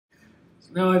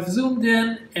Now I've zoomed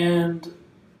in and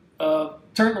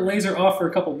turn the laser off for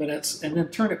a couple minutes and then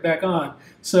turn it back on.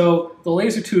 So the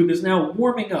laser tube is now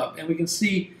warming up, and we can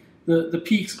see the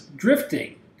peaks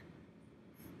drifting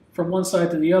from one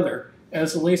side to the other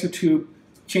as the laser tube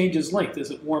changes length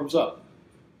as it warms up.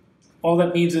 All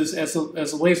that means is as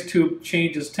the laser tube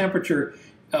changes temperature,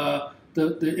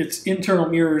 its internal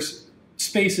mirror's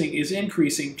spacing is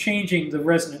increasing, changing the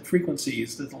resonant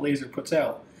frequencies that the laser puts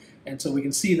out. And so we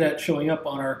can see that showing up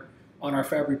on our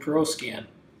Fabry-Perot scan.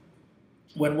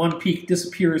 When one peak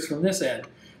disappears from this end,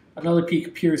 another peak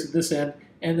appears at this end,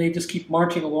 and they just keep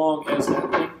marching along as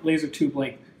that laser tube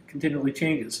length continually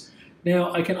changes.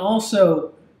 Now, I can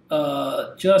also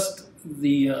adjust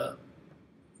the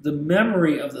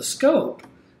memory of the scope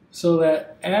so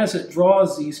that as it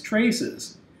draws these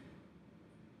traces,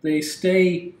 they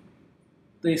stay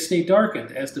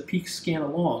darkened as the peaks scan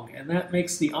along, and that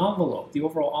makes the envelope, the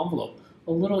overall envelope,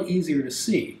 a little easier to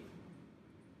see.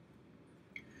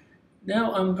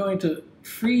 Now I'm going to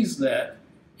freeze that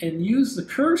and use the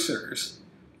cursors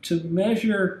to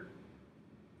measure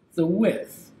the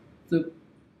width. The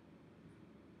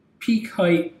peak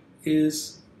height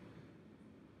is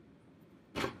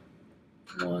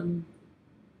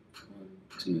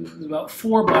about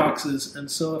 4 boxes,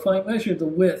 and so if I measure the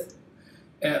width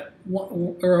at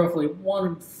roughly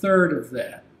 1/3 of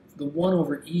that, the 1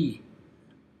 over E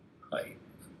height,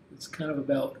 it's kind of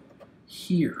about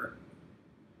here.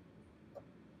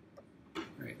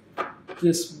 Right.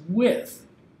 This width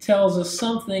tells us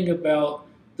something about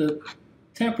the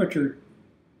temperature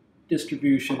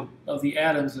distribution of the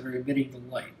atoms that are emitting the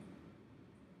light.